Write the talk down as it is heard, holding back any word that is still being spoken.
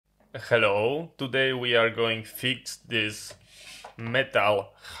Hello, today we are going to fix this metal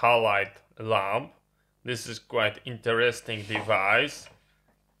halide lamp. This is quite interesting device.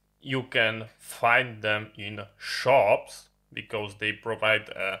 You can find them in shops because they provide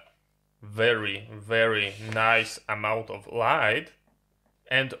a very nice amount of light,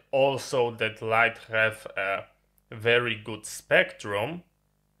 and also that light have a very good spectrum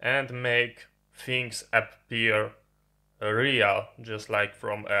and make things appear real, just like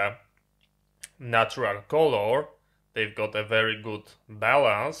from a natural color. They've got a very good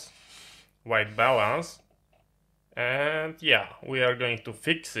balance, white balance, and yeah, we are going to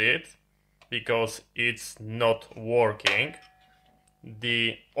fix it because it's not working.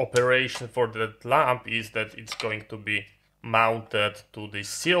 The operation for that lamp is that it's going to be mounted to the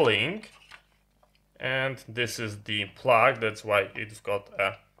ceiling, and this is the plug. That's why it's got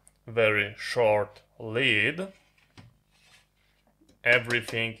a very short lead.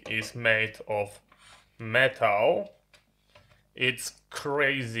 Everything is made of metal. It's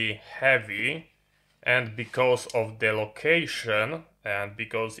crazy heavy, and because of the location and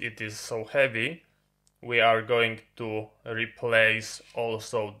because it is so heavy, we are going to replace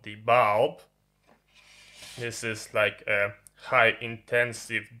also the bulb. This is like a high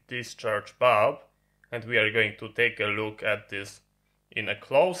intensive discharge bulb, and we are going to take a look at this in a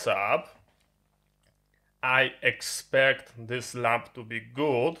close-up. I expect this lamp to be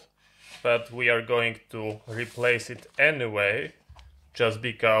good, but we are going to replace it anyway, just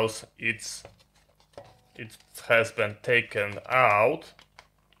because it has been taken out.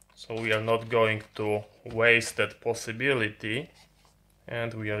 So we are not going to waste that possibility,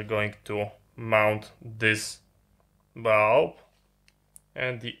 and we are going to mount this bulb,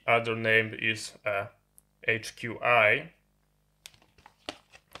 and the other name is HQI,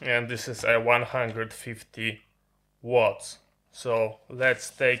 and this is a 150 watts. So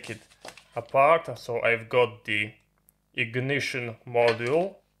let's take it apart. So I've got the ignition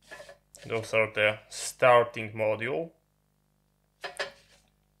module. Those are the starting module.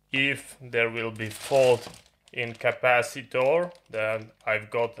 If there will be fault in capacitor, then I've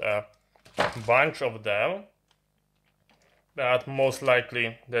got a bunch of them, but most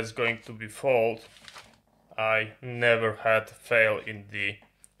likely there's going to be fault. I never had fail in the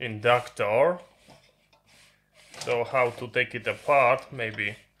inductor. So how to take it apart?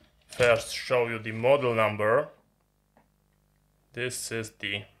 Maybe first show you the model number. This is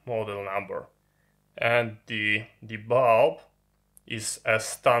the model number, and the bulb is a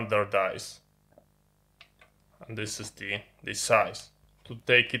standardized, and this is the size. To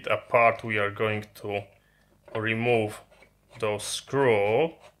take it apart, we are going to remove those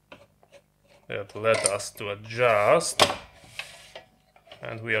screws that let us to adjust,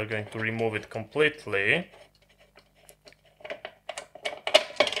 and we are going to remove it completely.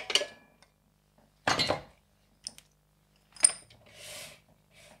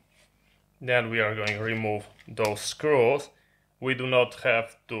 Then we are going to remove those screws. We do not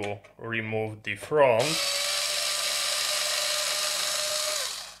have to remove the front.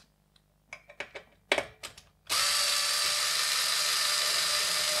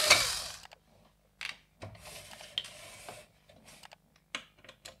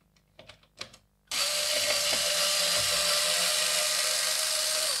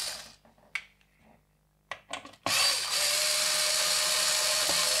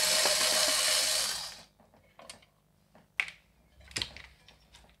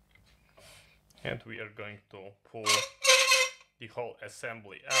 And we are going to pull the whole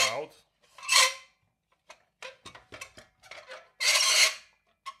assembly out.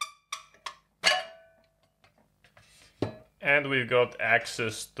 And we've got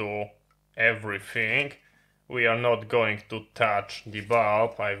access to everything. We are not going to touch the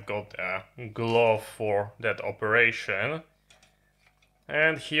bulb. I've got a glove for that operation.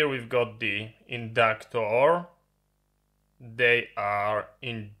 And here we've got the inductor. They are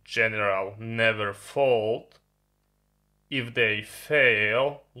in general never fault. If they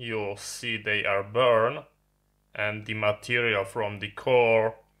fail, you'll see they are burned, and the material from the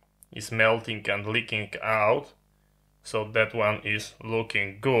core is melting and leaking out. So that one is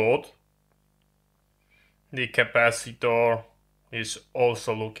looking good. The capacitor is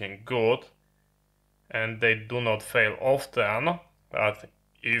also looking good, and they do not fail often, but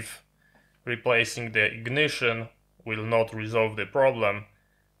if replacing the ignition will not resolve the problem,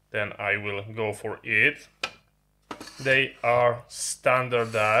 then I will go for it. They are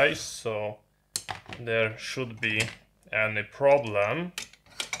standardized, so there should be any problem.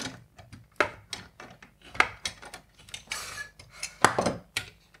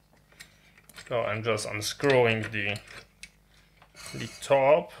 So I'm just unscrewing the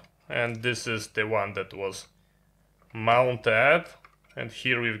top, and this is the one that was mounted, and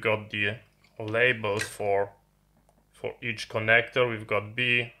here we've got the labels for each connector. We've got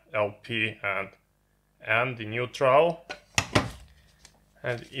B, LP, and N, the neutral.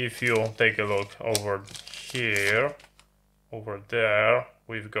 And if you take a look over here, over there,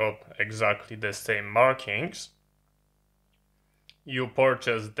 we've got exactly the same markings. You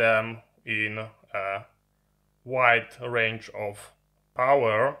purchase them in a wide range of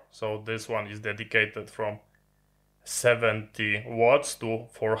power, so this one is dedicated from 70 watts to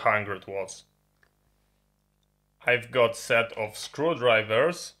 400 watts. I've got set of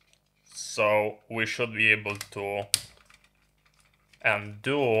screwdrivers, so we should be able to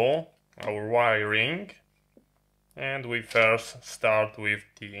undo our wiring, and we first start with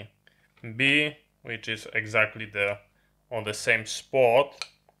the B, which is exactly on the same spot.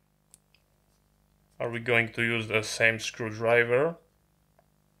 Are we going to use the same screwdriver?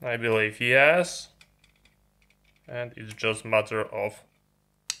 I believe yes, and it's just a matter of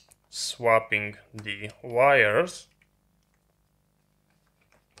swapping the wires.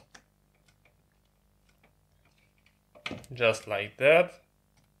 Just like that.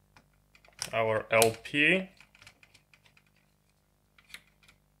 Our LP.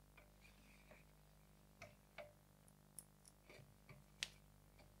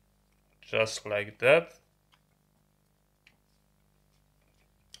 Just like that.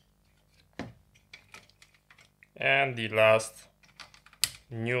 And the last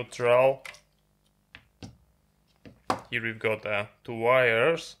neutral. Here we've got two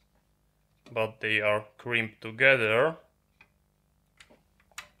wires, but they are crimped together.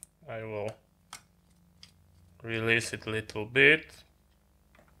 I will release it a little bit.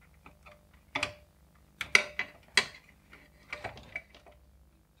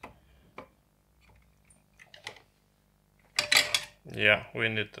 Yeah, we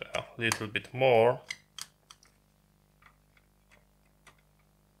need a little bit more.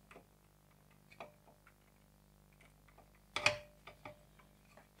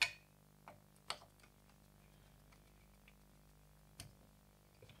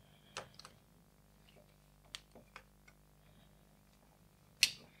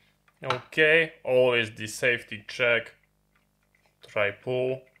 Okay, always the safety check. Try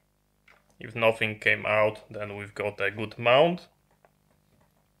pull. If nothing came out, then we've got a good mount.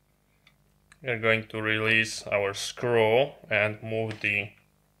 We're going to release our screw and move the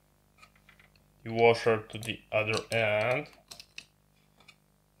washer to the other end.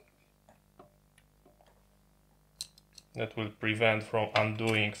 That will prevent from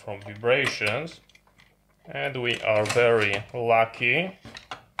undoing from vibrations. And we are very lucky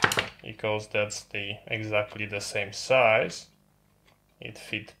because that's exactly the same size. It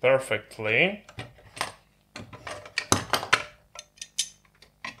fit perfectly.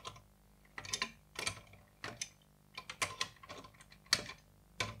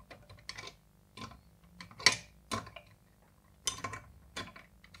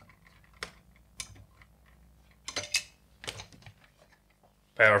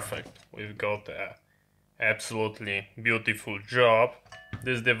 Perfect. We've got an absolutely beautiful job.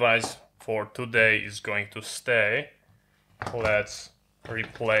 This device for today is going to stay. Let's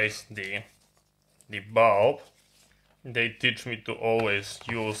replace the bulb. They teach me to always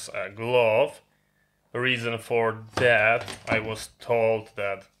use a glove. Reason for that, I was told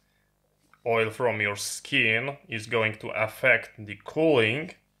that oil from your skin is going to affect the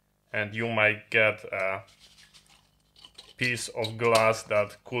cooling, and you might get a piece of glass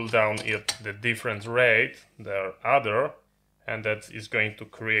that cool down at the different rate than other, and that is going to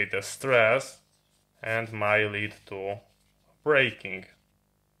create a stress and might lead to breaking.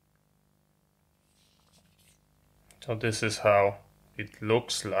 So this is how it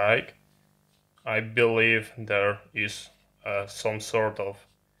looks like. I believe there is some sort of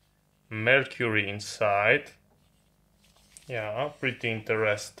mercury inside. Yeah, pretty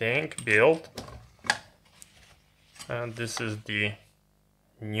interesting build. And this is the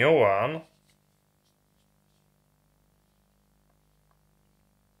new one.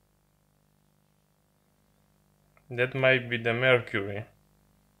 That might be the mercury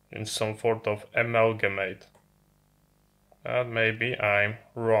in some sort of amalgamate. But maybe I'm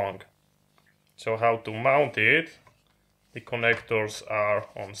wrong. So how to mount it? The connectors are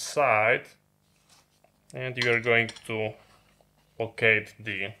on side, and you are going to locate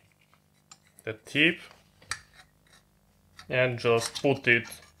the tip and just put it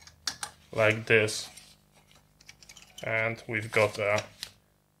like this, and we've got a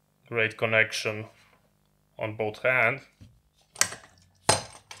great connection on both hands.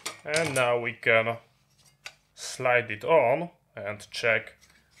 And now we can slide it on and check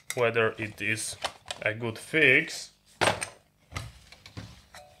whether it is a good fix.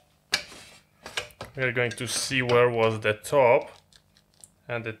 We're going to see where was the top,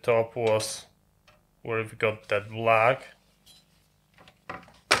 and the top was where we've got that black.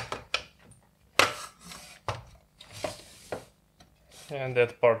 And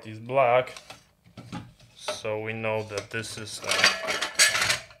that part is black, so we know that this is a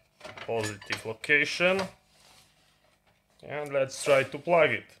positive location. And let's try to plug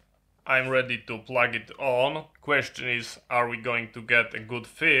it. I'm ready to plug it on. Question is, are we going to get a good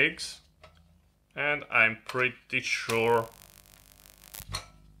fix? And I'm pretty sure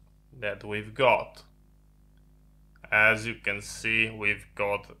that we've got. As you can see, we've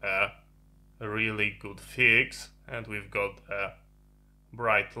got a really good fix, and we've got a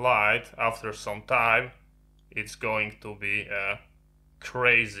bright light. After some time it's going to be a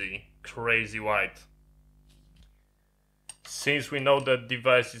crazy white. Since we know that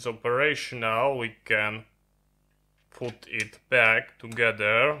device is operational, we can put it back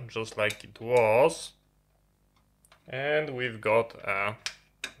together just like it was, and we've got a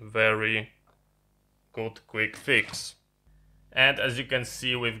very good quick fix. And as you can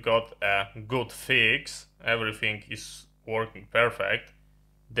see, we've got a good fix. Everything is working perfect.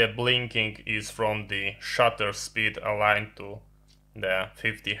 The blinking is from the shutter speed aligned to the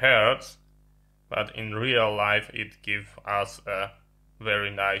 50 Hz, but in real life it gives us a very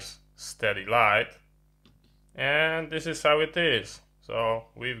nice steady light. And this is how it is. So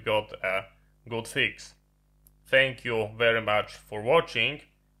we've got a good fix. Thank you very much for watching.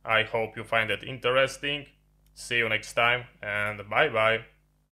 I hope you find it interesting. See you next time, and bye bye.